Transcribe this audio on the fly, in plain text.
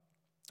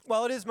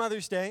Well, it is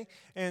Mother's Day,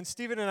 and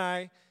Stephen and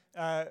I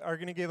are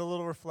going to give a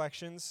little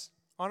reflections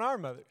on our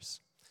mothers.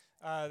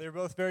 They're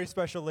both very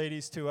special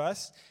ladies to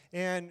us.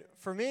 And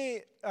for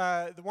me,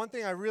 the one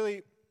thing I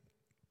really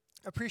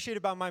appreciate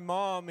about my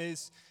mom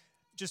is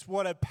just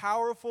what a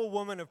powerful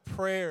woman of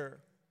prayer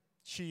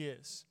she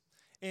is,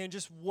 and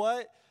just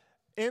what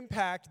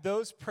impact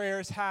those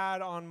prayers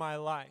had on my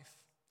life.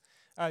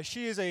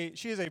 She is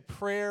a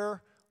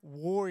prayer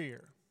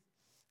warrior,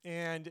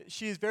 and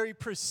she is very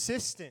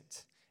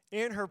persistent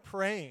in her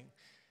praying,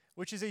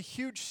 which is a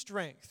huge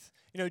strength.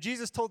 You know,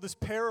 Jesus told this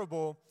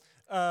parable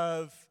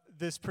of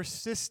this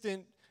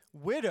persistent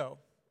widow,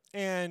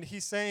 and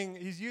he's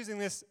using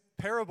this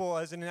parable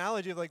as an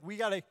analogy of like, we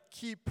got to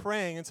keep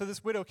praying. And so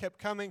this widow kept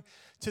coming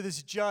to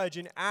this judge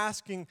and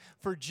asking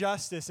for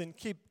justice and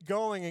keep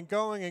going and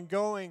going and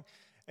going.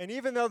 And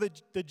even though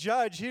the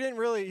judge,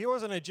 he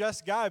wasn't a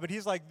just guy, but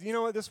he's like, you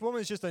know what, this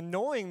woman is just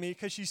annoying me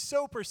because she's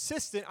so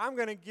persistent, I'm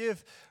going to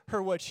give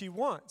her what she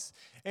wants.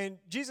 And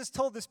Jesus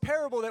told this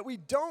parable that we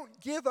don't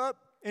give up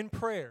in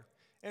prayer.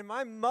 And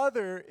my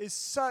mother is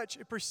such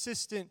a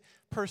persistent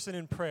person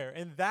in prayer.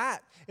 And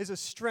that is a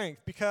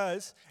strength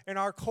because in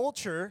our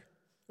culture,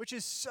 which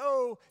is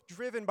so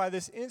driven by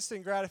this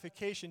instant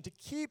gratification, to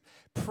keep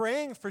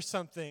praying for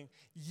something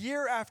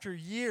year after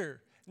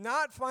year,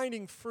 not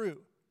finding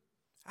fruit,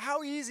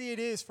 how easy it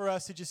is for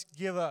us to just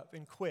give up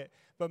and quit.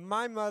 But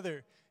my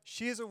mother,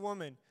 she is a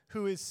woman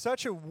who is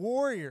such a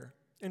warrior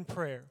in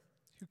prayer,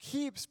 who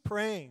keeps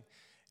praying.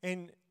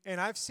 And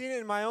I've seen it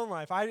in my own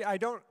life. I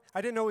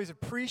didn't always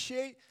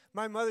appreciate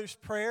my mother's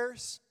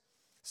prayers.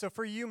 So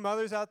for you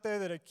mothers out there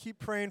that keep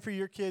praying for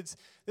your kids,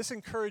 this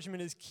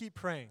encouragement is keep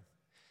praying.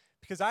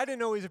 Because I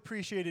didn't always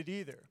appreciate it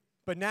either.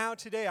 But now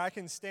today I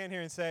can stand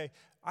here and say,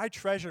 I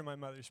treasure my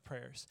mother's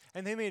prayers.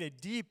 And they made a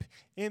deep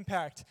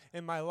impact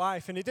in my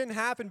life. And it didn't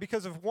happen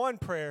because of one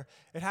prayer.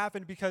 It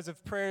happened because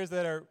of prayers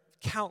that are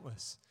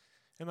countless.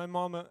 And my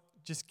mama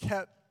just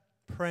kept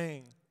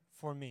praying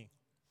for me.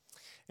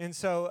 And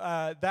so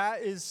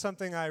that is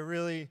something I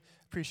really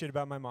appreciate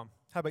about my mom.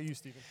 How about you,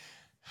 Stephen?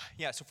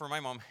 Yeah, so for my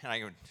mom, and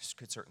I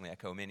could certainly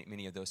echo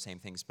many of those same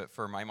things, but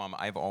for my mom,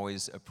 I've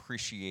always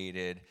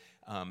appreciated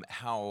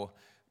how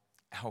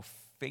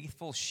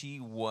faithful she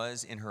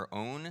was in her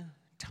own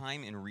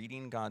time in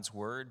reading God's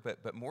Word,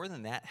 but more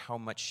than that, how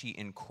much she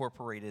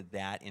incorporated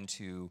that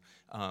into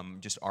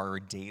just our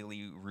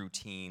daily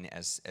routine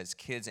as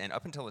kids, and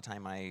up until the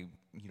time I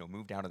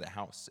moved out of the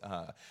house.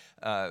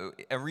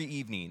 Every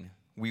evening,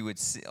 we would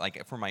sit,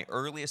 like for my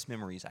earliest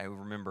memories, I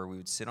remember we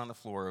would sit on the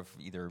floor of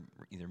either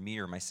me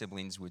or my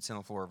siblings would sit on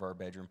the floor of our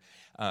bedroom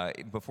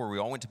before we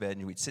all went to bed,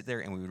 and we'd sit there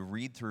and we would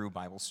read through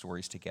Bible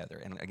stories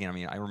together. And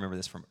again, I remember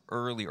this from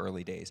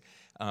early days.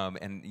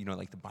 And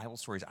like the Bible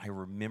stories I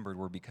remembered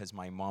were because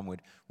my mom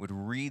would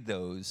read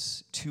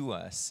those to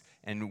us,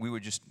 and we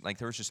would just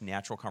there was just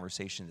natural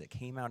conversation that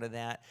came out of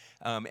that.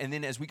 And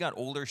then as we got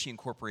older, she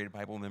incorporated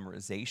Bible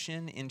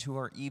memorization into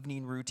our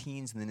evening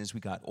routines. And then as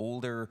we got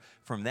older,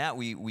 from that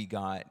we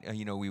got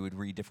we would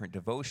read different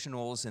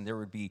devotionals, and there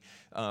would be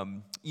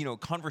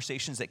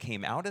conversations that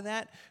came out of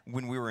that.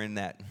 When we were in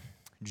that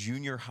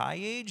junior high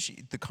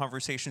age, the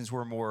conversations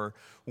were more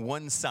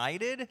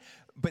one-sided,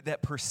 but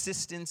that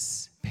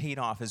persistence paid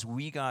off as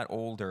we got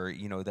older.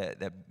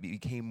 That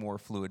became more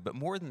fluid. But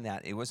more than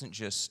that, it wasn't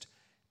just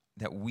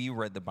that we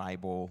read the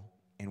Bible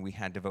and we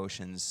had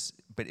devotions,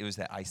 but it was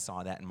that I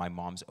saw that in my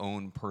mom's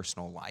own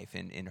personal life,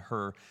 and in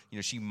her,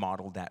 she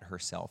modeled that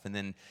herself. And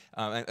then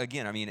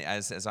again,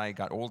 as I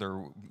got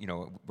older,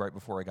 right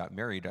before I got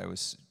married, I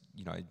was,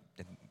 I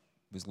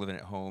was living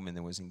at home and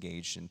then was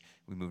engaged, and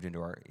we moved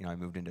into I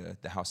moved into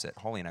the house that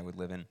Holly and I would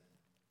live in.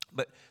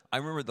 But I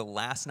remember the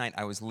last night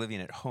I was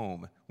living at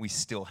home, we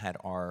still had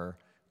our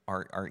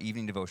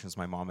evening devotions,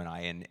 my mom and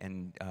I,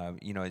 and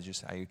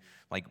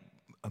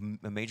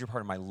a major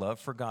part of my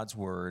love for God's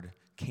Word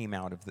came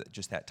out of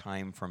just that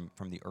time from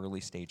the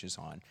early stages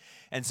on.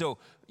 And so,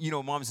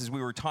 moms, as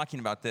we were talking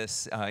about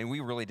this, and we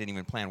really didn't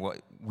even plan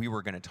what we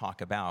were going to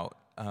talk about,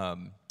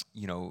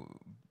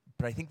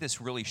 but I think this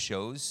really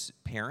shows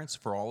parents,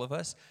 for all of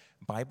us,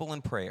 Bible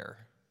and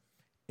prayer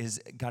is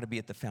got to be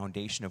at the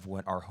foundation of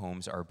what our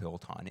homes are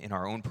built on in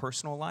our own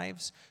personal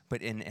lives,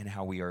 but in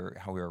how we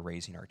are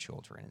raising our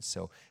children. And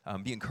so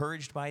be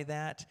encouraged by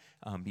that,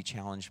 be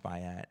challenged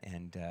by that,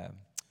 and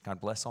God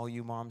bless all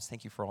you moms.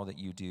 Thank you for all that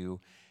you do.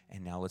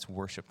 And now let's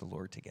worship the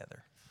Lord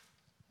together.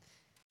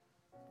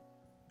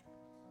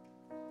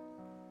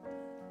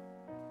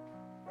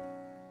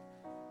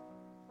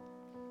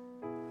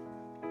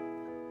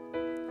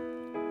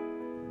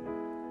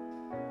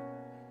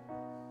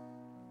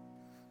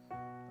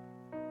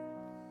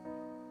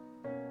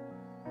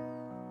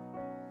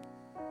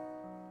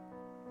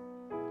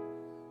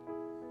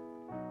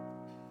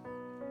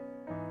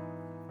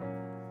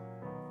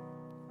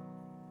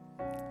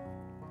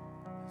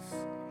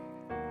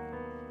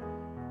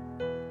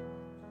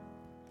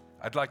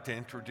 I'd like to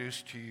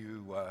introduce to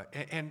you,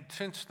 and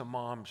since the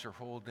moms are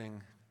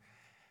holding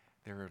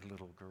their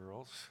little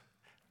girls,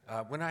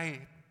 when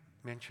I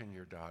mention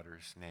your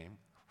daughter's name,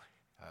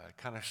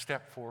 kind of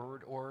step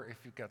forward, or if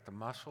you've got the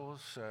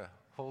muscles,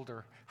 hold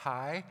her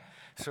high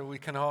so we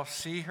can all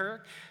see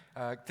her.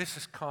 This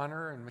is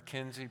Connor and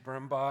Mackenzie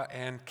Brumbaugh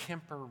and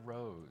Kemper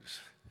Rose.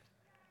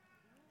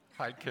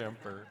 Hi,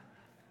 Kemper.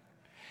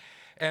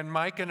 And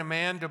Mike and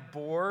Amanda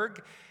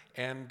Borg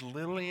and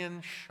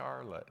Lillian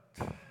Charlotte.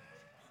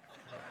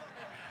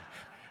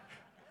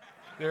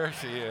 There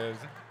she is.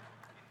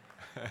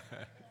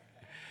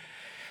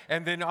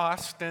 And then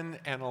Austin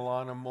and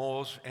Alana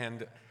Moles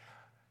and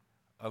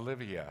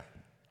Olivia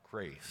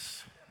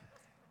Grace.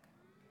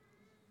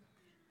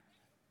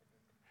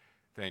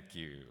 Thank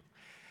you.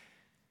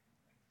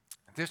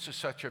 This is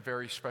such a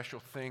very special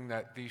thing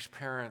that these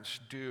parents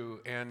do.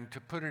 And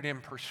to put it in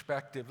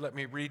perspective, let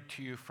me read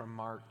to you from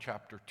Mark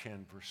chapter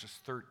 10, verses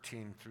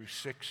 13 through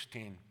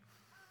 16.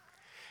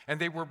 And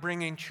they were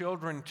bringing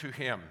children to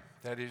him,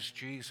 that is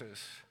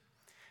Jesus,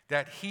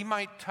 that he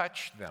might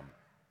touch them.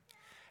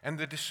 And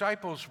the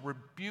disciples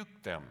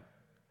rebuked them.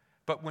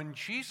 But when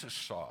Jesus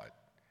saw it,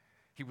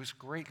 he was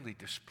greatly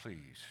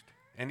displeased.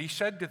 And he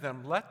said to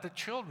them, "Let the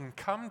children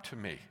come to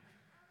me.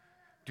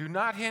 Do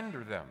not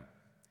hinder them,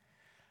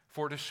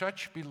 for to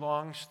such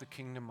belongs the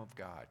kingdom of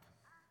God.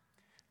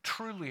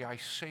 Truly I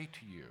say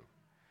to you,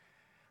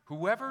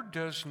 whoever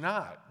does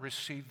not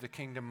receive the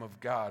kingdom of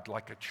God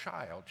like a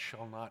child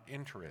shall not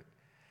enter it."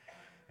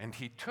 And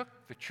he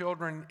took the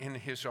children in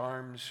his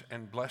arms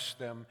and blessed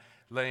them,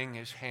 laying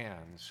his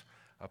hands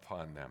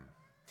upon them.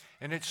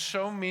 And it's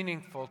so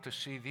meaningful to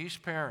see these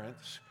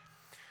parents.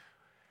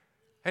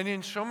 And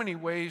in so many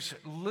ways,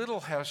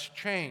 little has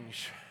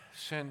changed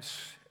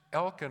since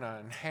Elkanah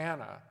and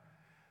Hannah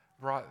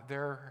brought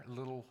their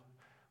little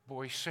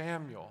boy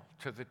Samuel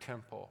to the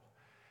temple.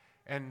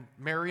 And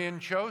Mary and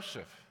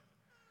Joseph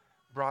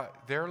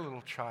brought their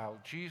little child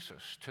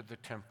Jesus to the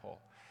temple.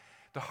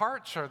 The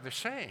hearts are the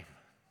same.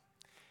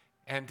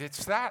 And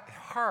it's that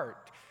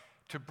heart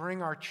to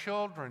bring our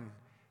children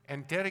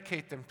and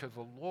dedicate them to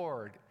the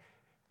Lord.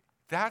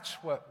 That's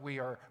what we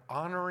are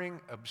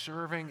honoring,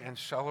 observing, and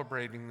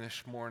celebrating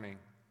this morning.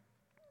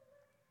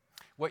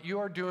 What you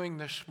are doing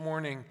this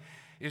morning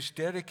is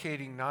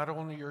dedicating not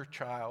only your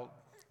child,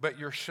 but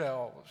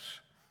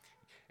yourselves.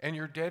 And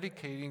you're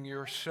dedicating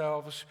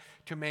yourselves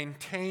to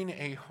maintain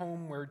a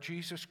home where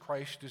Jesus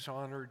Christ is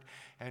honored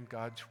and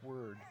God's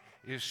word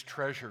is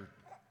treasured.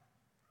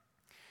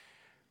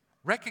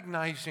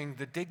 Recognizing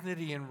the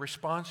dignity and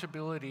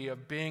responsibility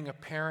of being a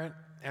parent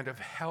and of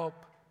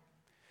help,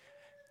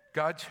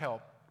 God's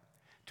help,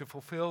 to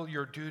fulfill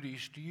your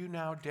duties, do you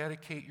now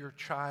dedicate your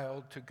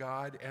child to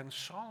God and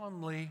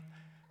solemnly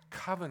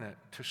covenant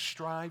to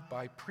strive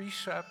by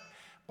precept,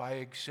 by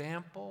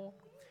example,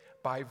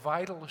 by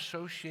vital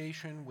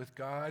association with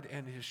God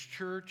and His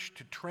church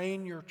to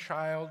train your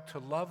child to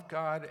love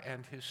God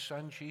and His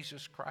Son,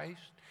 Jesus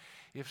Christ?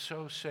 If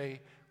so,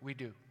 say, we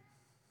do.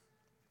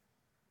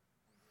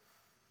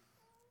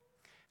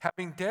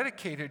 Having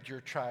dedicated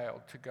your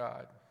child to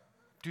God,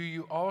 do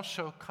you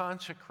also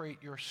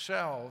consecrate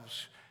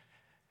yourselves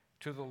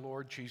to the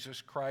Lord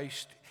Jesus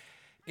Christ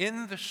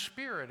in the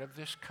spirit of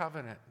this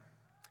covenant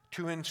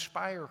to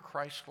inspire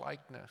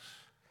Christ-likeness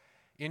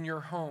in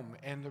your home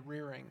and the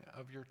rearing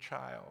of your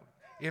child?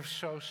 If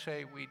so,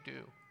 say we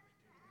do.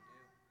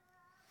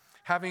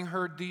 Having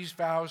heard these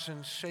vows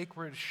and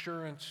sacred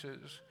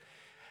assurances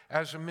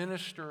as a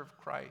minister of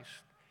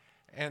Christ,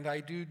 and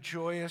I do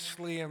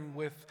joyously and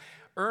with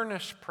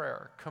earnest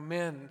prayer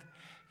commend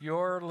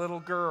your little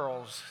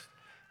girls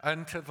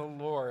unto the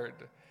Lord,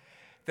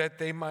 that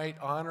they might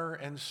honor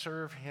and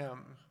serve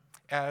Him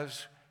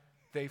as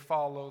they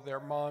follow their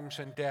moms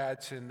and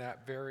dads in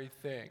that very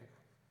thing.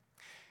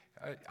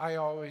 I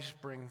always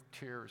bring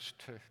tears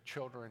to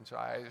children's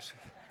eyes.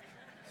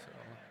 So,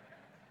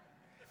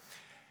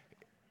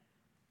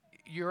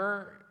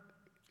 your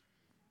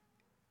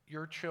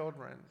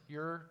children,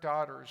 your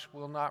daughters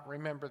will not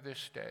remember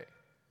this day,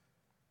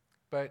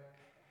 but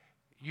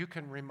you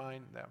can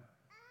remind them.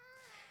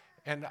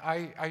 And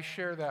I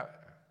share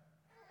that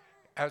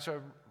as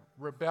a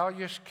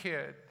rebellious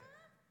kid,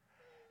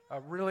 a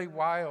really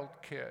wild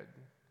kid.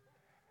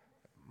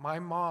 My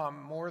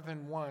mom, more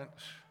than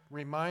once,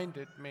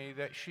 reminded me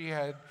that she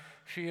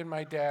and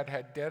my dad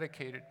had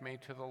dedicated me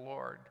to the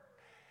Lord.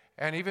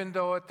 And even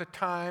though at the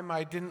time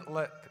I didn't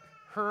let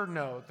her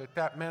know that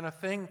that meant a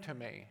thing to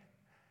me,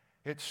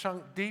 it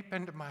sunk deep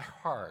into my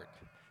heart.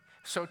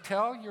 So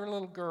tell your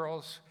little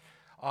girls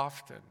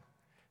often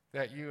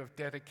that you have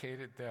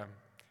dedicated them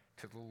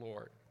to the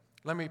Lord.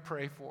 Let me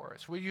pray for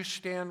us. Will you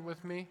stand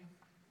with me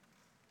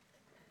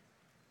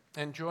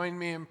and join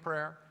me in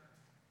prayer?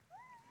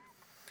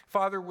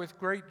 Father, with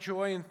great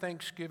joy and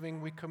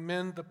thanksgiving, we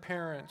commend the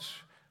parents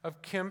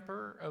of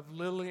Kemper, of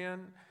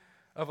Lillian,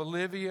 of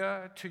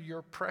Olivia to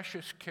your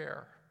precious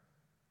care.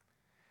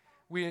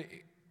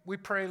 We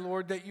pray,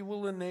 Lord, that you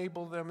will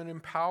enable them and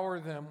empower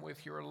them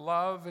with your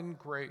love and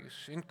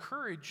grace.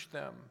 Encourage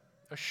them,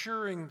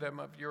 assuring them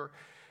of your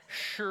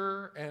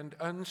sure and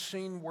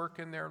unseen work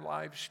in their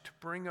lives to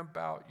bring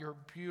about your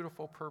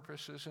beautiful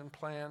purposes and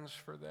plans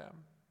for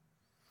them.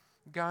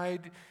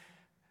 Guide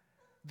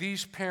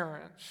these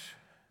parents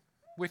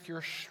with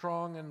your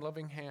strong and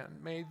loving hand.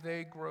 May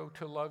they grow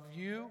to love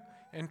you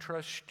and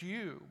trust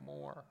you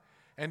more.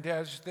 And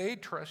as they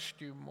trust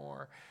you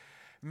more,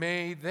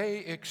 may they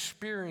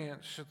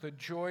experience the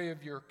joy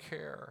of your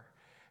care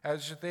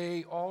as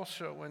they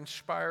also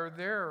inspire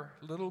their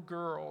little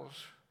girls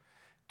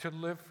to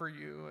live for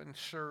you and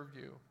serve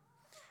you.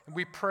 And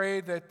we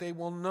pray that they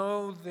will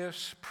know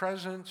this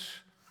presence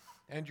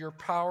and your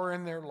power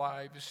in their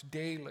lives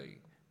daily.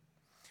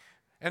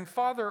 And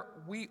Father,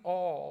 we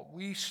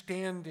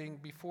standing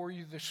before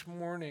you this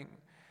morning,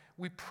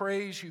 we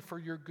praise you for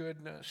your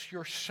goodness,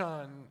 your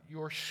Son,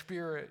 your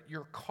Spirit,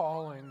 your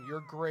calling,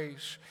 your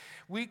grace.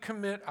 We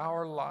commit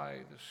our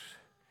lives.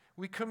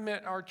 We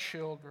commit our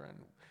children.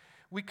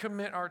 We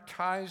commit our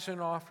tithes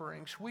and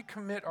offerings. We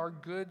commit our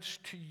goods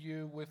to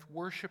you with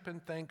worship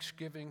and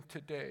thanksgiving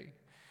today.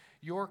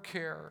 Your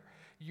care,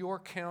 your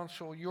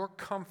counsel, your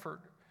comfort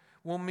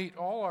will meet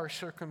all our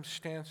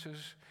circumstances,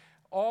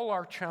 all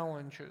our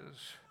challenges.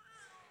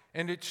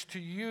 And it's to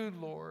you,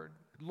 Lord,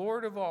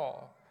 Lord of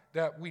all,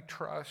 that we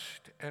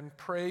trust and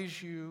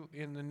praise you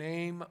in the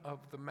name of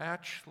the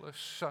matchless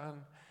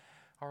Son,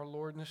 our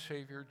Lord and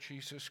Savior,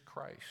 Jesus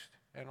Christ.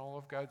 And all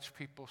of God's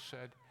people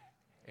said,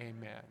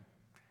 amen.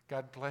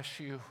 God bless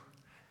you.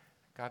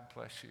 God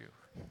bless you.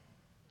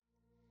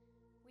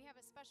 We have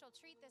a special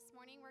treat this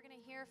morning. We're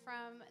going to hear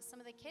from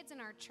some of the kids in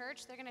our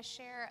church. They're going to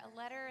share a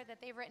letter that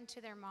they've written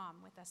to their mom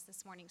with us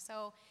this morning.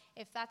 So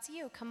if that's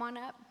you, come on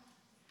up.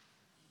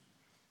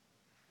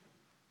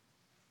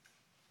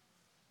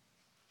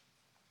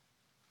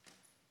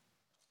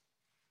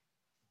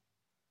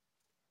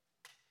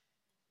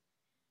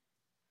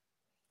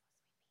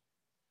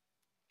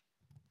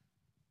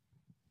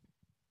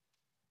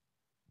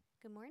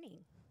 Good morning.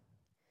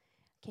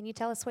 Can you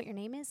tell us what your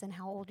name is and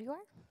how old you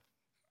are?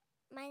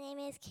 My name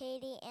is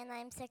Katie, and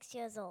I'm 6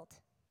 years old.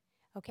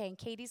 Okay, and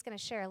Katie's going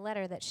to share a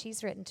letter that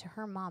she's written to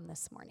her mom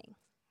this morning.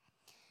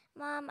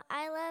 Mom,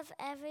 I love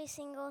every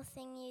single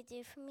thing you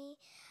do for me.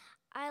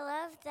 I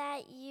love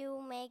that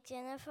you make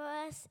dinner for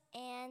us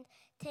and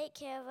take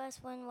care of us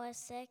when we're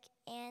sick,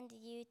 and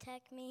you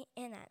tuck me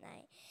in at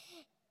night.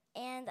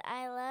 And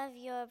I love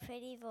your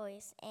pretty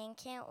voice and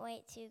can't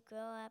wait to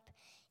grow up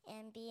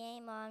and be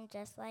a mom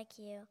just like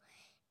you.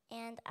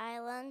 And I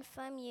learned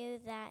from you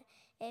that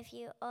if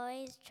you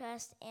always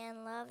trust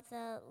and love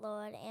the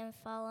Lord and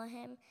follow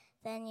him,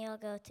 then you'll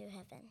go to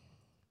heaven.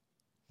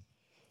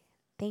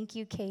 Thank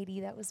you,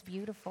 Katie. That was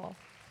beautiful.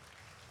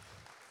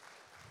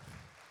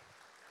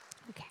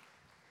 Okay.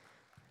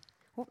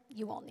 Well,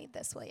 you won't need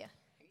this, will you?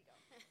 Here you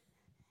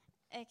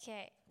go.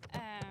 Okay,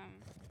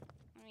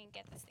 let me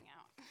get this thing out.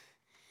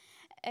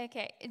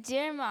 Okay,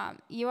 dear Mom,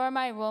 you are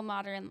my role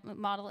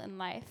model in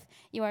life.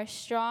 You are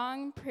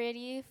strong,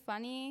 pretty,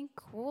 funny,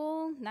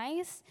 cool,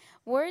 nice.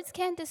 Words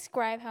can't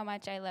describe how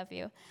much I love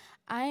you.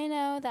 I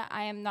know that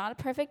I am not a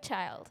perfect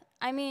child.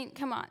 I mean,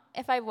 come on,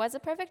 if I was a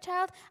perfect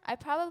child, I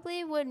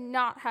probably would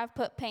not have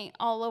put paint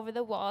all over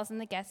the walls in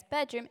the guest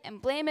bedroom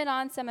and blame it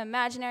on some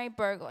imaginary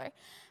burglar.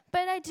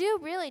 But I do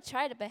really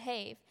try to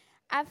behave.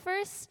 At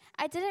first,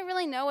 I didn't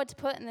really know what to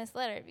put in this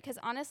letter because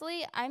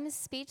honestly, I'm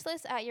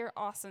speechless at your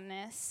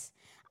awesomeness.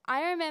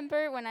 I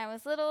remember when I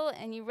was little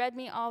and you read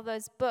me all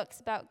those books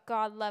about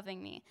God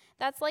loving me.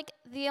 That's like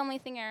the only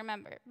thing I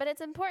remember, but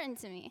it's important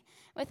to me.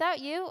 Without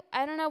you,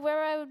 I don't know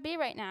where I would be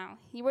right now.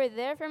 You were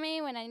there for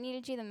me when I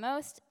needed you the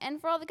most and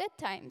for all the good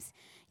times.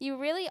 You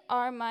really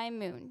are my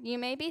moon. You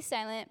may be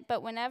silent,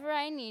 but whenever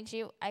I need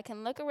you, I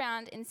can look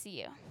around and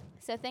see you.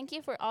 So thank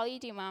you for all you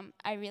do, Mom.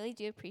 I really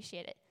do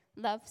appreciate it.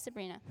 Love,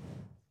 Sabrina.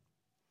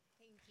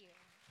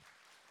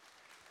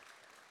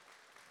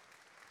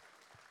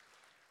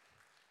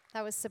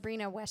 That was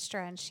Sabrina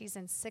Westra, and she's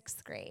in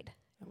 6th grade.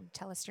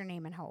 Tell us your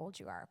name and how old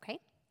you are, okay?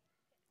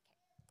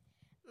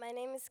 My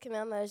name is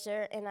Camille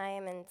Mosier, and I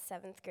am in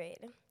 7th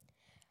grade.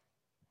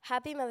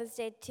 Happy Mother's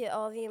Day to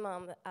all of you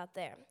moms out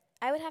there.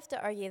 I would have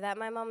to argue that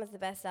my mom is the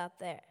best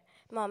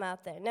mom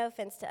out there. No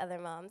offense to other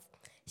moms.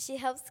 She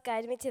helps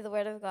guide me to the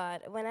Word of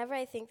God. Whenever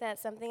I think that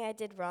something I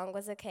did wrong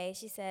was okay,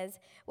 she says,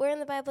 "Where in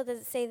the Bible does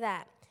it say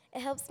that?"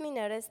 It helps me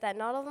notice that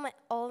not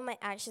all of my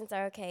actions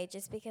are okay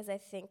just because I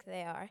think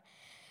they are.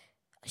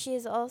 She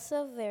is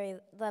also very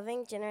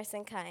loving, generous,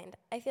 and kind.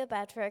 I feel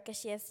bad for her because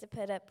she has to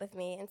put up with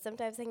me, and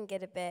sometimes I can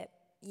get a bit,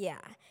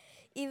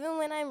 Even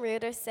when I'm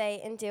rude or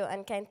say and do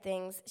unkind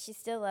things, she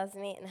still loves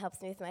me and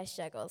helps me with my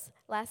struggles.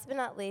 Last but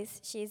not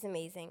least, she's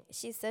amazing.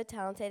 She's so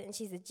talented, and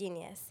she's a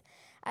genius.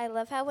 I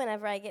love how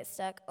whenever I get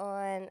stuck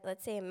on,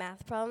 let's say, a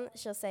math problem,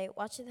 she'll say,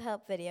 "Watch the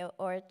help video,"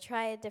 or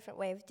 "Try a different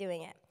way of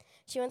doing it."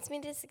 She wants me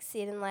to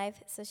succeed in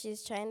life, so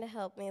she's trying to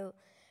help me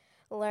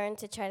learn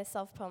to try to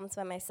solve problems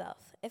by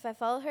myself. If I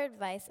follow her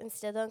advice and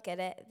still don't get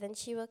it, then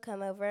she will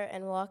come over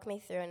and walk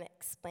me through and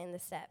explain the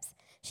steps.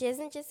 She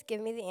doesn't just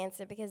give me the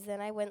answer because then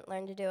I wouldn't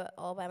learn to do it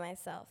all by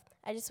myself.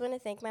 I just want to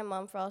thank my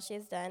mom for all she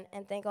has done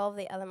and thank all of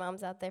the other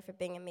moms out there for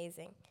being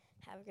amazing.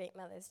 Have a great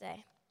Mother's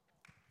Day.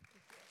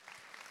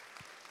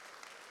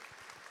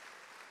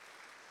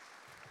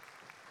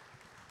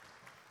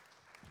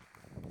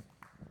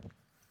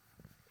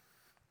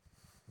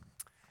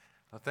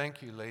 Well,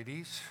 thank you,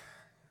 ladies.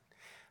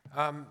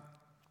 I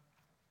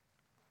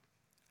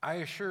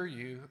assure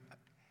you,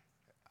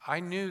 I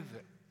knew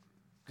that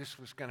this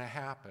was going to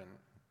happen,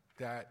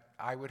 that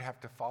I would have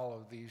to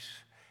follow these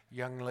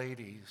young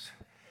ladies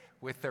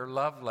with their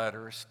love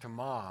letters to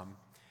Mom.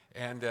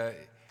 And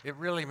it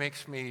really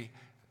makes me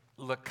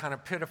look kind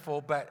of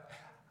pitiful, but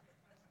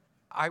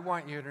I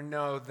want you to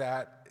know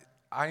that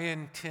I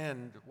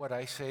intend what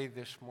I say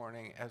this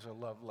morning as a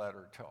love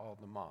letter to all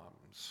the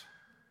moms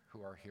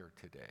who are here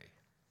today.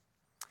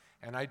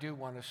 And I do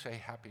want to say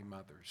Happy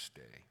Mother's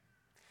Day.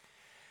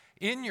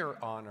 In your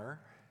honor,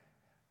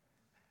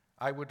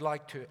 I would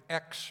like to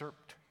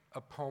excerpt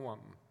a poem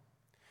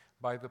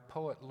by the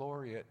poet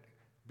laureate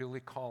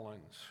Billy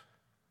Collins,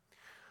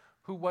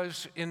 who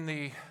was in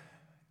the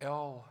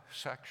L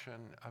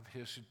section of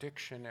his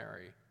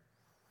dictionary,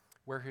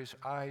 where his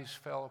eyes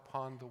fell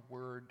upon the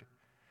word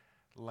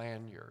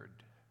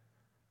lanyard.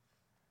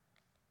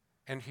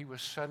 And he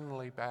was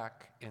suddenly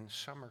back in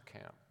summer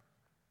camp,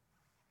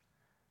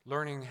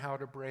 learning how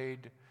to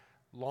braid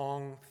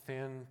long,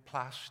 thin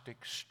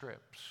plastic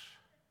strips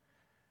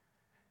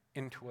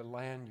into a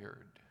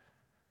lanyard,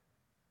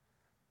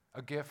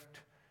 a gift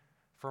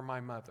for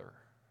my mother.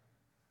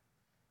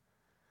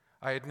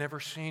 I had never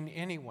seen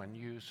anyone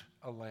use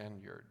a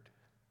lanyard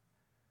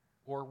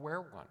or wear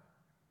one,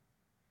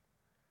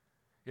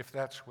 if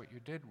that's what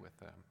you did with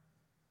them.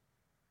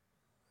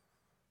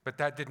 But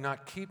that did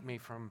not keep me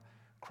from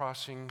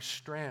crossing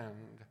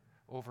strand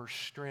over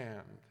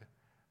strand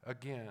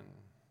again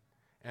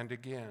and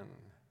again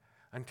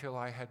until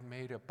I had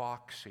made a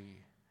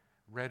boxy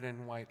red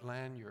and white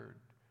lanyard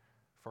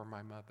for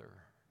my mother.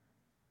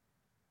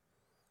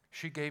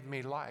 She gave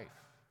me life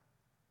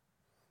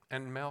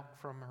and milk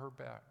from her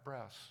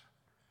breasts,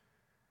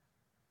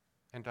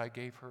 and I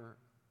gave her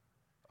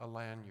a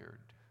lanyard.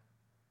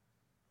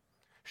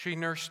 She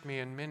nursed me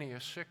in many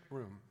a sick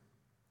room,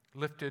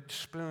 lifted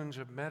spoons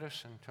of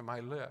medicine to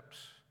my lips,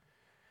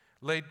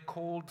 laid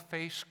cold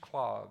face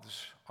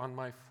cloths on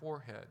my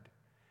forehead,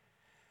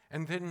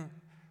 and then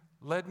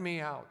led me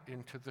out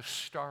into the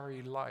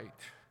starry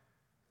light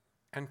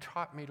and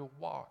taught me to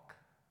walk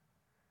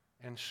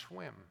and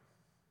swim.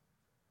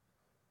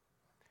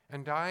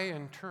 And I,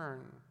 in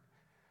turn,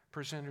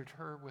 presented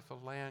her with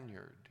a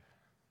lanyard.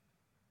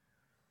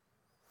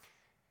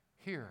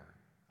 Here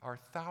are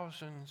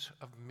thousands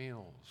of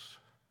meals,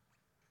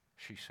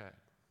 she said,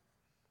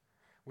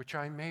 which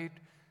I made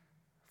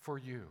for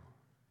you.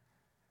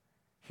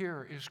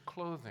 Here is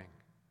clothing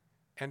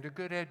and a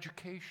good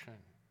education.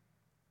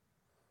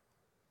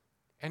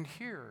 And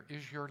here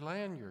is your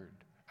lanyard,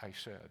 I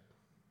said.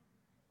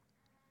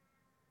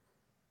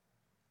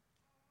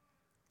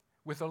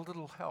 With a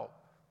little help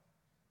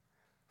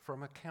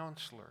from a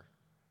counselor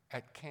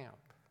at camp.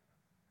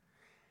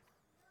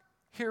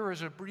 Here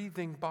is a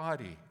breathing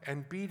body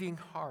and beating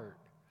heart,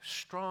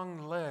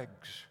 strong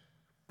legs,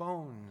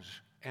 bones,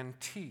 and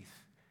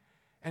teeth,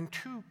 and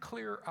 2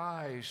 clear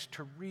eyes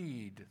to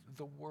read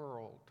the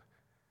world,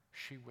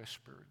 she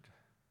whispered.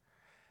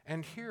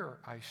 And here,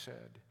 I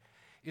said,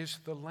 is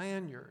the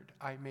lanyard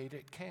I made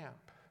at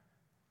camp.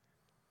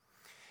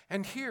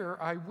 And here,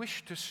 I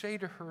wish to say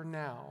to her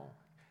now,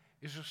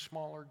 is a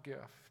smaller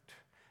gift,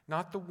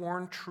 not the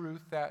worn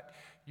truth that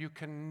you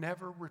can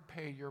never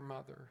repay your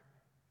mother,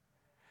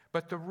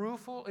 but the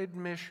rueful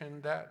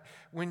admission that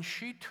when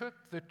she took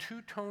the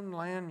 2-tone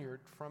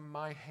lanyard from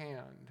my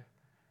hand,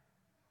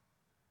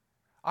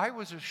 I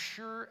was as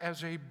sure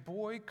as a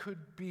boy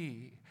could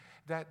be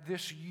that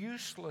this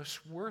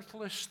useless,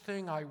 worthless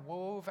thing I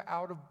wove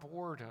out of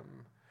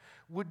boredom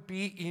would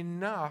be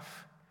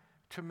enough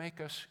to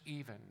make us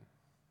even.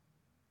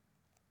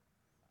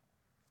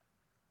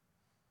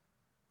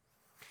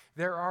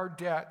 There are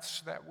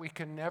debts that we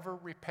can never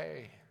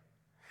repay.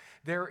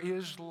 There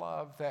is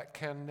love that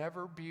can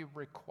never be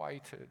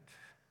requited.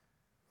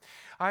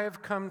 I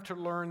have come to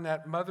learn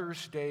that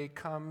Mother's Day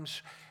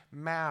comes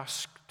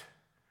masked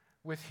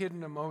with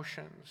hidden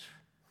emotions,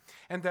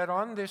 and that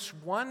on this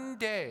one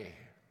day,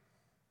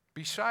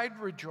 beside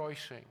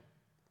rejoicing,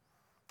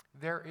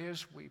 there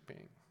is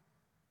weeping,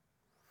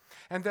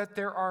 and that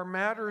there are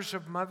matters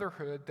of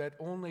motherhood that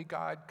only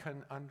God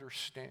can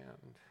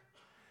understand,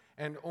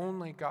 and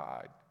only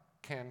God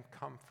can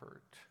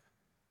comfort.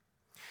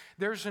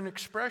 There's an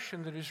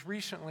expression that has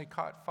recently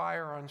caught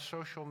fire on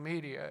social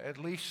media, at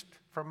least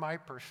from my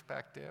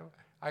perspective.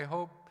 I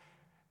hope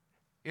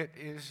it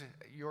is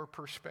your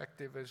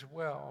perspective as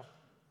well.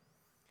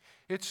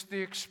 It's the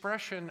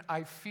expression,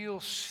 I feel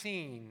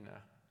seen.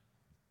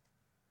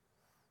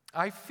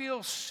 I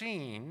feel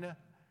seen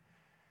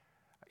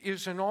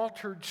is an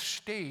altered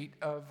state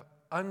of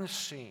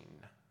unseen.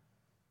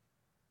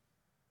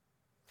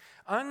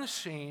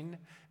 Unseen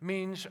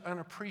means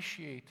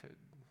unappreciated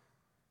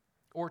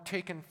or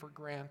taken for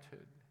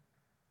granted.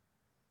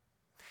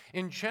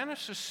 In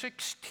Genesis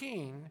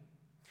 16,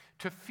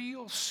 to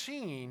feel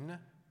seen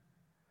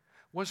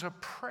was a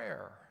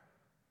prayer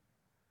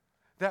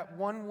that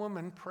one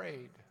woman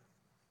prayed.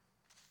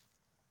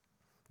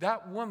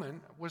 That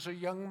woman was a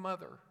young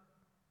mother.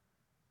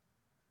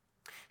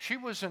 She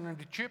was an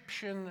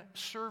Egyptian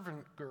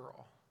servant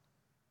girl.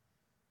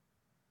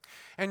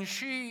 And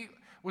she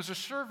was a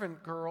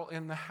servant girl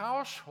in the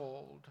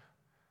household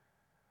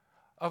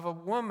of a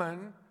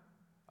woman,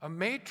 a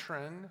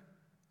matron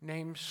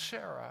named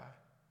Sarah,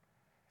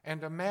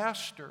 and a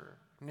master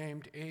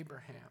named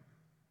Abraham.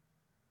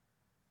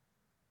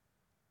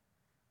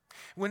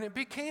 When it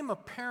became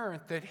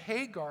apparent that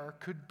Hagar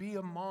could be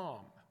a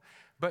mom,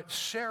 but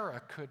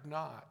Sarah could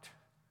not,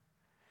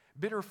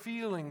 bitter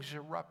feelings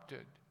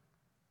erupted.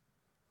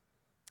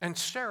 And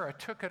Sarah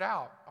took it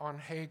out on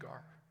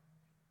Hagar.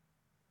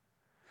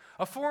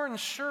 A foreign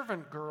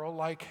servant girl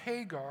like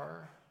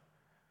Hagar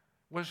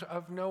was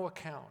of no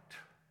account.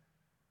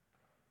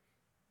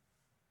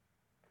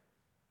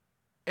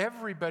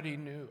 Everybody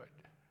knew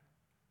it.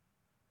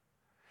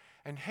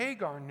 And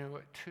Hagar knew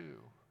it too.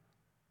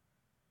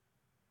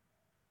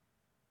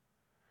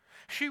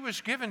 She was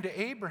given to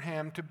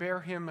Abraham to bear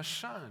him a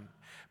son,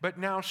 but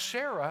now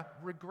Sarah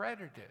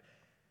regretted it.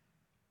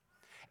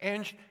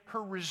 And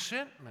her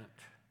resentment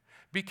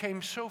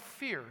became so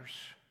fierce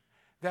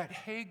that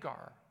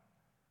Hagar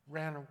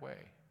ran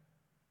away.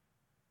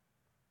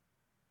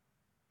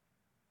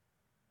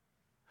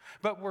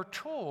 But we're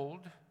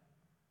told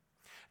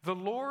the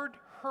Lord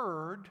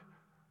heard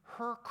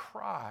her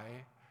cry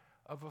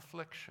of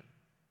affliction.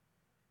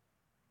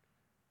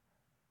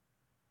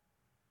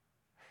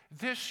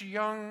 This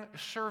young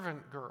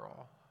servant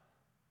girl,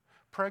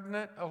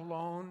 pregnant,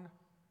 alone,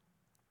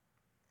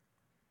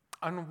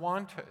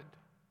 unwanted,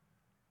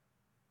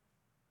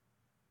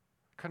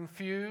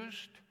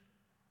 confused,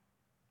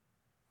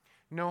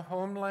 no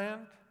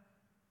homeland,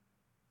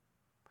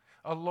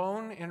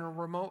 alone in a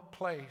remote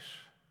place,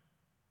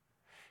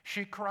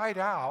 she cried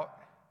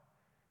out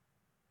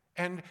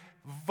and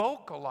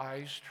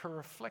vocalized her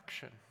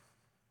affliction.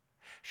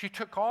 She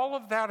took all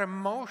of that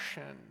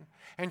emotion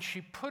and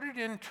she put it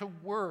into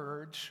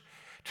words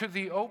to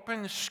the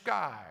open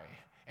sky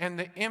and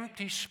the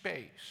empty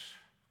space.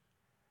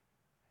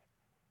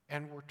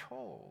 And we're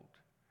told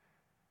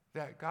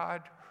that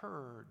God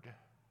heard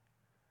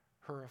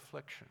her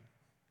affliction.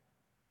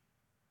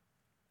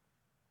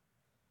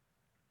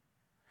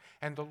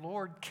 And the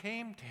Lord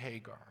came to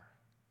Hagar,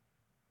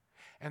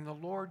 and the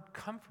Lord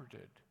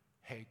comforted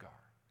Hagar.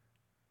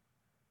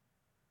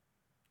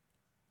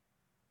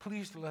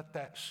 Please let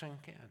that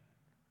sink in.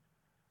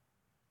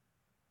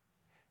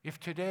 If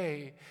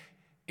today,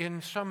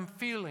 in some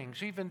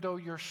feelings, even though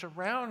you're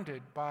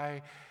surrounded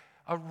by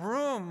a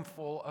room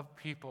full of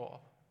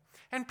people,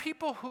 and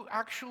people who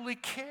actually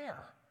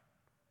care,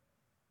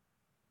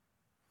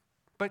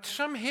 but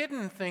some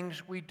hidden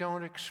things we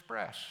don't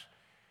express,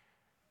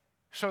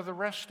 so the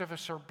rest of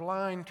us are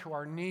blind to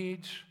our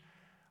needs,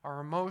 our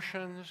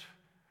emotions,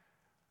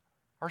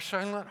 our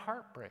silent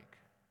heartbreak.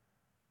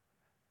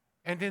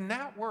 And in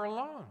that, we're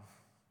alone.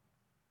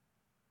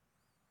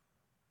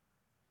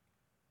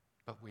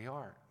 But we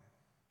aren't.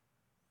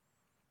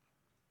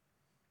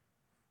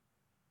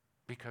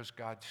 Because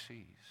God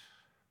sees,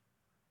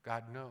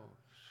 God knows,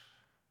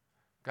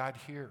 God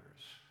hears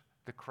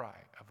the cry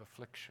of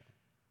affliction.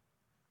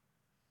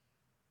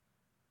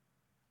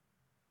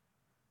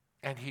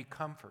 And He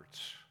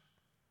comforts.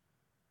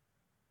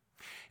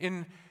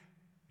 In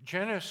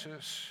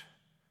Genesis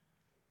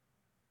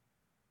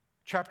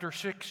chapter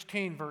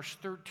 16, verse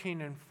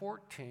 13 and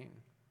 14,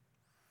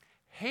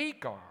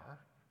 Hagar,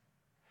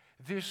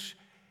 this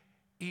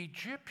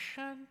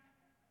Egyptian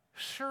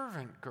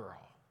servant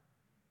girl,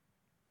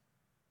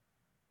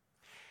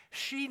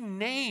 she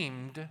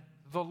named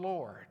the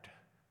Lord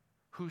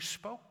who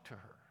spoke to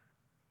her.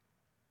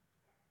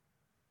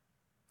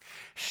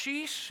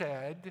 She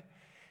said,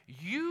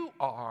 "You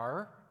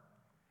are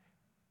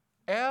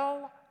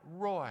El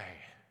Roi."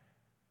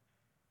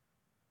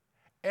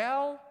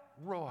 El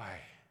Roi.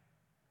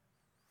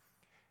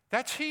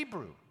 That's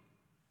Hebrew.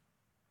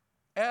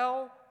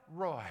 El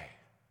Roi.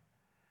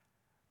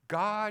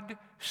 God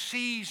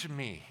sees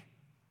me.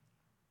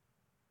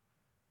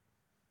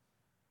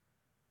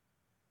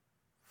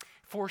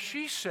 For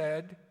she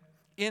said,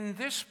 "In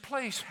this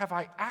place have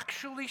I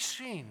actually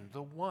seen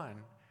the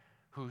one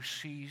who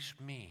sees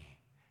me."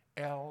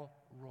 El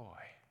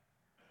Roi.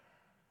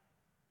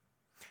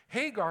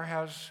 Hagar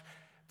has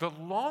the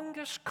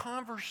longest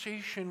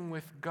conversation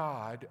with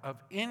God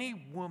of any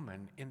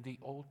woman in the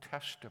Old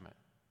Testament.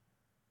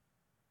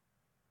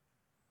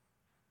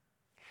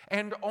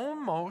 And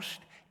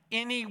almost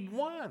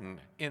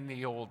anyone in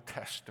the Old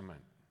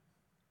Testament.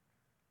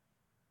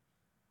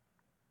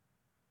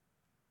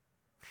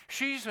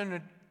 She's an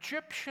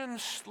Egyptian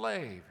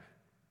slave.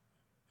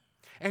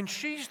 And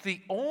she's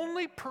the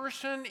only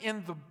person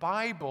in the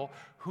Bible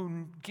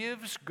who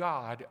gives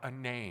God a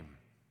name.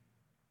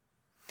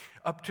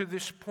 Up to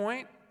this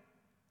point,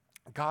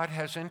 God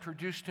has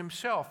introduced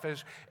Himself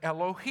as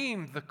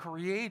Elohim, the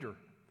Creator,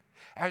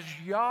 as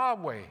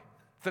Yahweh,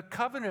 the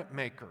covenant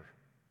maker,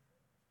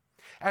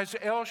 as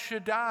El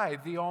Shaddai,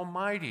 the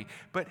Almighty.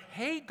 But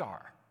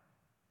Hagar,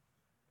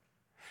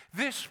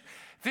 this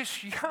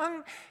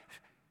young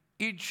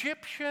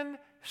Egyptian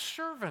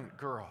servant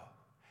girl,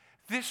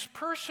 this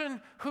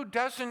person who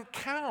doesn't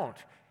count,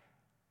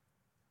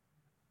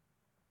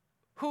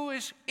 who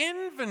is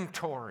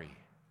inventory.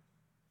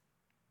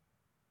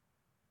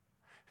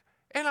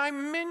 And I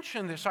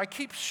mention this, I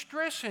keep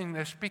stressing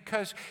this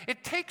because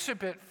it takes a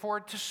bit for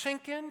it to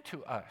sink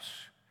into us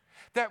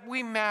that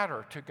we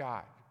matter to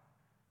God,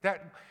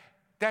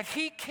 that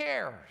He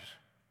cares.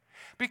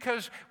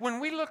 Because when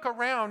we look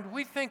around,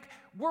 we think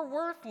we're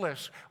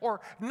worthless or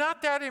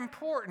not that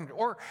important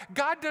or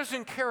God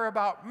doesn't care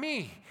about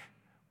me.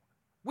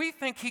 We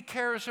think He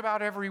cares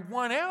about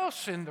everyone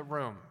else in the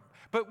room,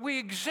 but we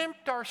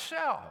exempt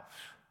ourselves.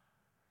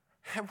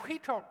 And we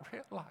don't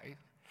realize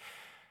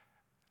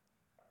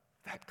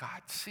that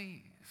God sees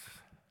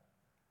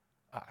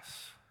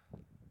us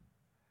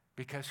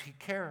because He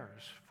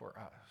cares for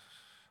us.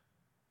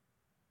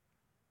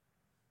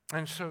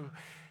 And so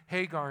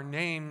Hagar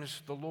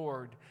names the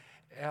Lord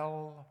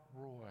El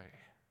Roi.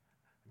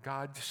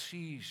 God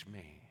sees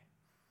me.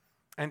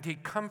 And He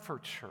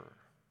comforts her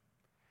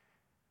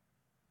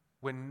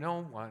when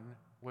no one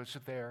was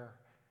there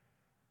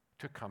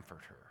to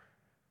comfort her.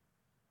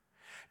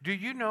 Do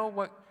you know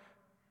where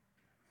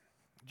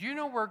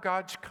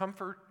God's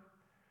comfort,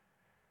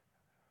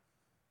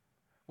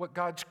 what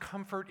God's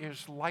comfort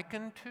is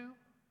likened to?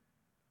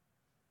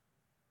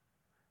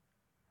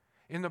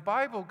 In the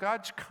Bible,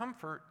 God's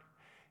comfort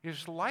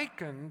is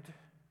likened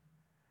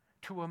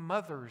to a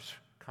mother's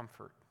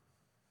comfort.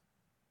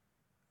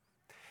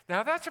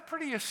 Now, that's a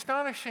pretty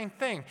astonishing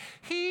thing.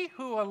 He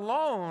who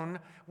alone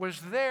was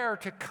there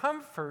to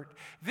comfort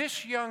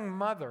this young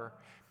mother,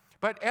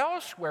 but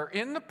elsewhere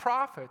in the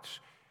prophets,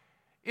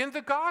 in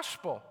the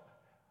gospel,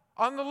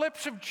 on the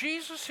lips of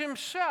Jesus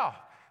Himself,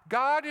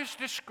 God is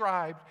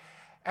described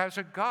as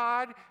a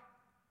God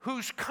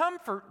whose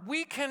comfort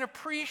we can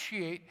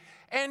appreciate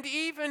and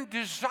even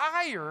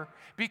desire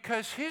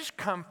because His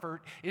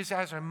comfort is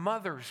as a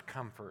mother's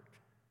comfort.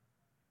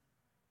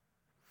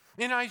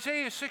 In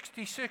Isaiah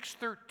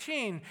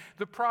 66:13,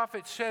 the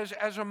prophet says,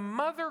 as a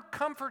mother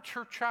comforts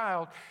her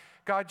child,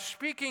 God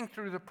speaking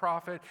through the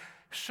prophet,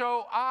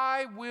 so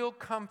I will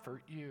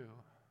comfort you.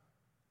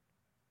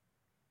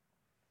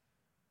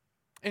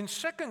 In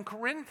 2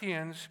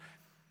 Corinthians,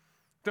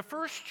 the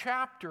first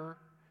chapter,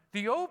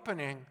 the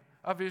opening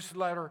of his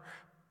letter,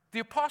 the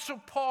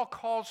Apostle Paul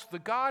calls the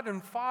God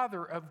and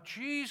Father of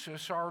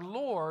Jesus, our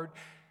Lord,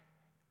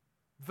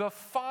 the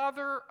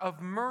Father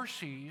of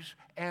mercies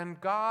and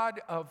God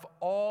of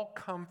all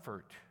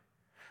comfort,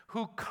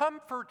 who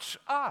comforts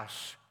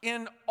us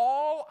in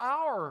all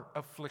our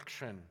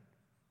affliction,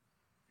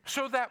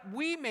 so that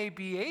we may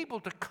be able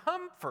to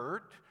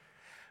comfort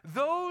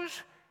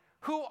those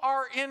who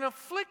are in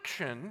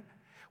affliction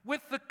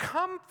with the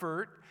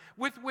comfort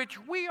with which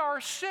we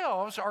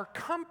ourselves are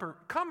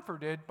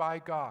comforted by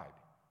God.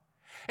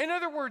 In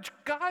other words,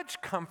 God's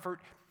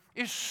comfort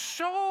is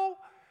so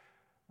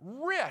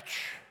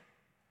rich,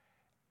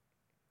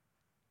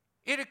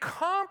 it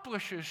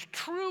accomplishes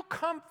true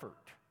comfort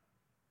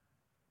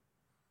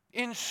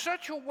in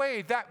such a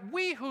way that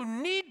we who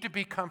need to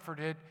be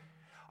comforted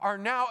are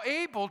now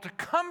able to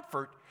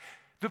comfort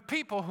the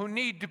people who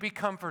need to be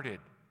comforted.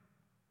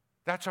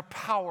 That's a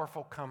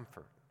powerful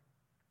comfort.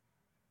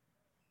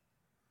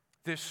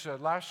 This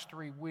last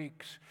 3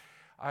 weeks,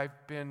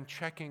 I've been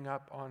checking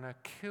up on a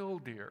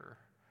killdeer.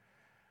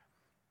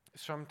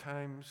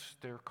 Sometimes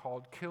they're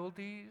called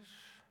kildees.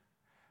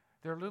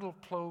 They're little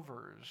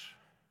plovers.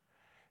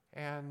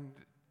 And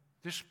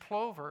this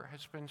plover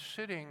has been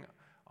sitting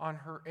on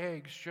her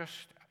eggs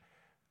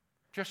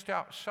just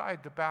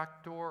outside the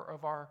back door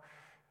of our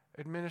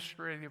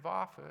administrative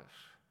office.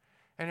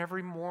 And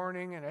every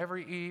morning and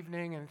every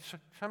evening, and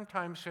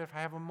sometimes if I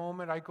have a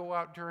moment, I go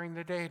out during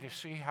the day to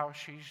see how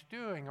she's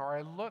doing, or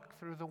I look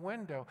through the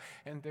window,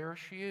 and there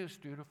she is,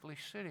 dutifully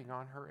sitting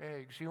on her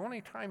eggs. The only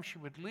time she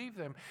would leave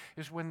them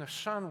is when the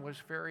sun was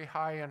very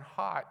high and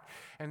hot,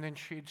 and then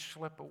she'd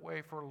slip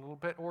away for a little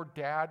bit, or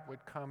Dad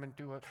would come and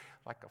do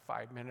like a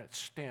 5-minute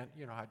stint.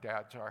 You know how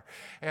dads are.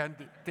 And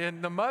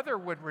then the mother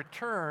would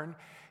return,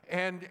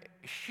 and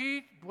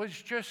she was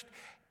just,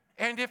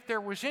 and if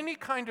there was any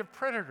kind of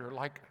predator,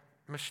 like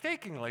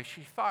mistakenly,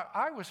 she thought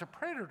I was a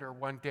predator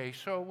one day.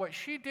 So what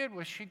she did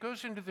was she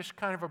goes into this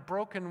kind of a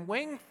broken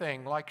wing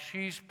thing, like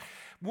she's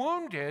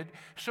wounded,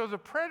 so the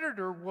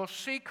predator will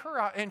seek her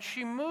out, and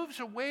she moves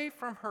away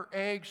from her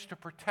eggs to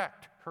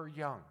protect her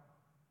young.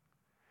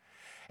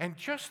 And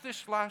just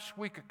this last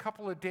week, a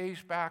couple of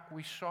days back,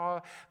 we saw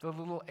the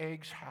little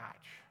eggs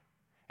hatch.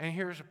 And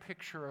here's a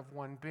picture of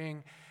one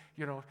being,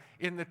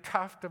 in the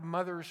tuft of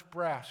mother's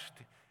breast.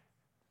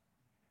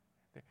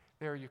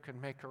 There you can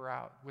make her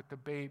out with the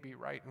baby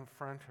right in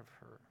front of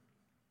her.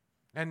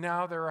 And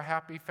now they're a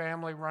happy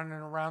family running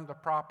around the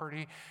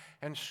property,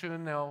 and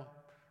soon they'll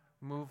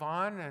move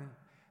on,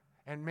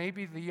 and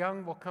maybe the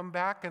young will come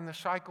back and the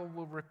cycle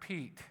will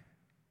repeat.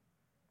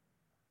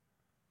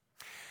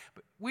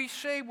 But we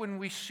say when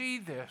we see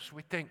this,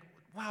 we think,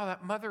 wow,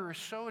 that mother is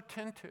so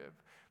attentive.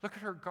 Look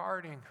at her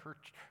guarding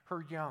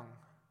her young.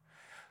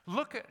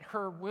 Look at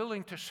her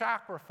willing to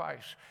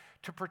sacrifice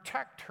to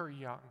protect her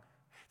young.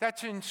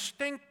 That's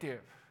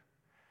instinctive.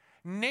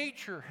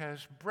 Nature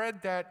has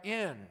bred that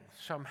in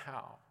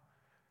somehow.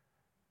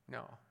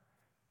 No.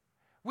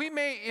 We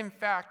may, in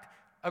fact,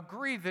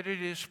 agree that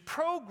it is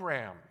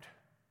programmed,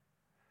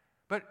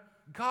 but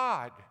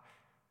God,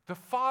 the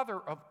Father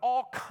of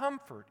all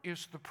comfort,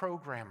 is the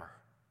programmer.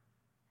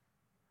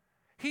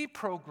 He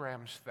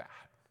programs that.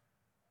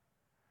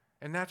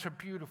 And that's a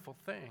beautiful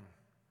thing.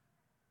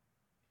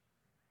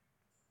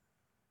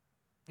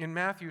 In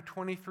Matthew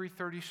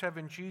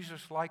 23:37,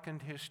 Jesus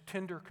likened his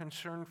tender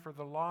concern for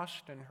the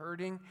lost and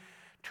hurting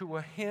to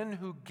a hen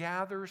who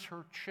gathers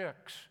her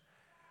chicks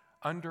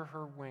under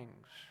her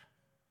wings.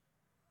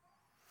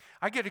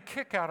 I get a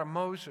kick out of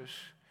Moses.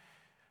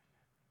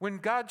 When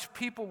God's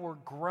people were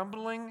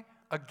grumbling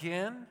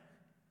again,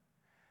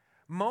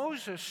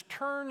 Moses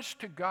turns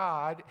to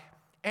God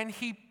and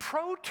he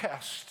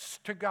protests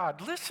to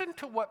God. Listen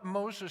to what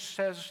Moses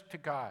says to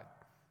God.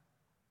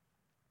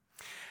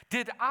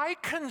 Did I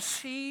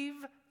conceive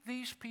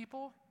these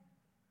people?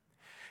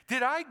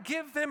 Did I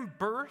give them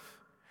birth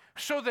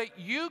so that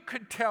you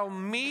could tell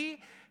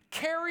me,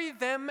 carry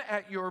them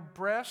at your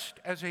breast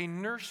as a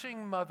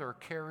nursing mother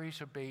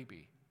carries a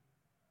baby?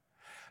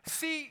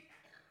 See,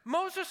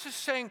 Moses is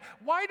saying,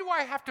 why do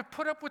I have to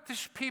put up with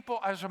this people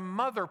as a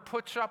mother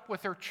puts up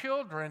with her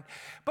children?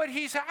 But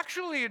he's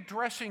actually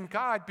addressing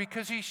God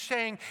because he's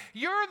saying,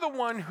 you're the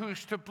one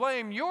who's to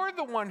blame. You're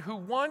the one who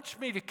wants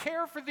me to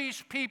care for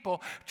these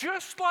people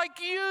just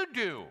like you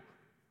do.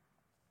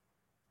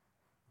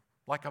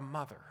 Like a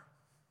mother.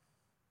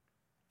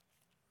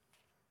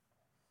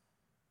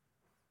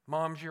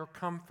 Moms, your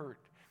comfort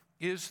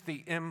is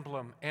the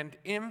emblem and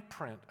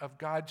imprint of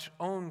God's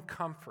own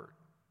comfort.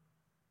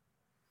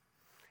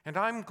 And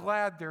I'm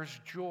glad there's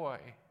joy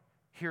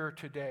here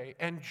today,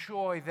 and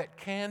joy that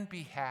can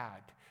be had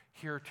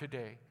here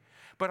today.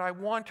 But I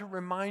want to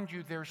remind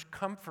you there's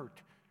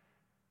comfort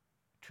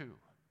too.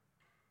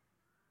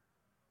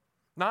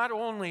 Not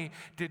only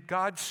did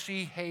God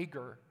see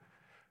Hagar,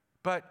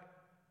 but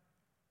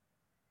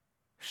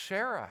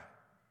Sarah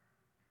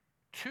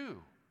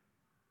too,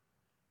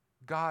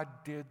 God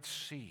did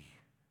see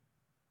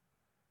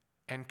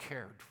and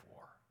cared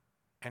for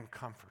and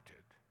comforted.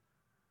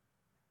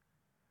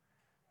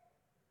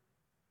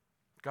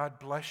 God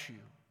bless you.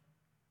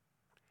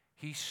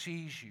 He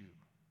sees you.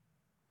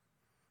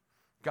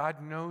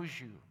 God knows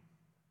you.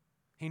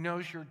 He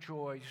knows your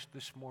joys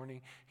this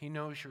morning. He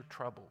knows your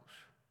troubles.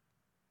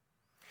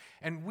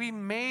 And we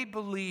may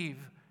believe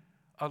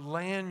a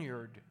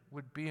lanyard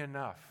would be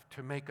enough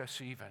to make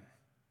us even,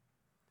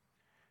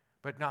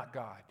 but not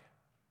God,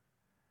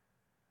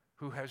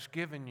 who has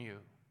given you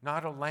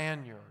not a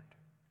lanyard,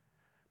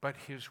 but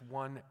his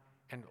one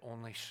and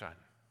only Son.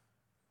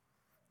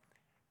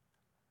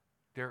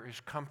 There is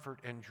comfort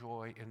and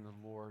joy in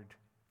the Lord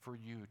for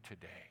you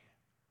today.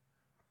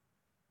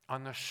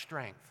 On the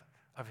strength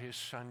of his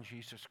Son,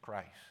 Jesus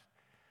Christ,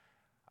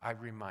 I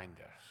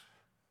remind us.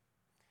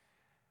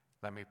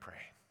 Let me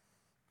pray.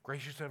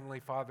 Gracious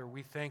Heavenly Father,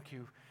 we thank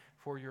you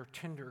for your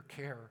tender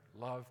care,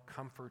 love,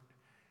 comfort,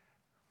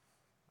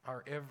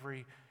 our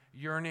every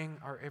yearning,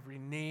 our every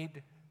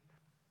need,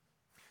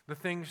 the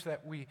things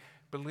that we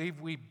believe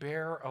we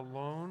bear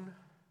alone,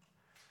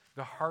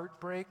 the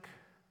heartbreak,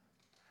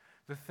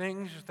 the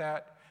things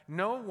that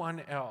no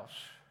one else,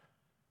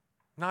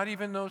 not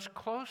even those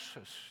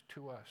closest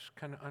to us,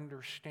 can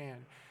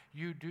understand.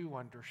 You do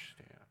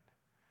understand.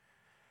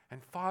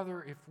 And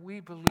Father, if we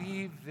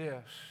believe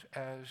this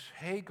as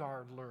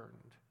Hagar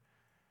learned,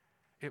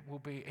 it will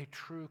be a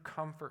true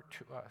comfort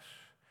to us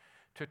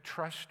to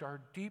trust our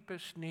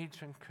deepest needs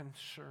and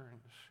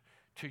concerns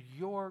to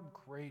your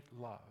great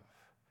love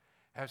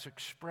as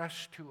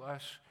expressed to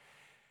us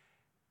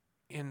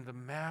in the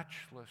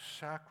matchless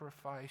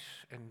sacrifice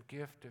and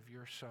gift of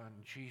your Son,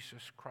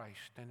 Jesus Christ.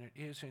 And it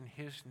is in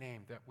his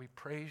name that we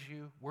praise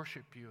you,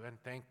 worship you,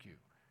 and thank you.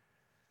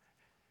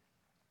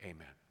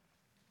 Amen.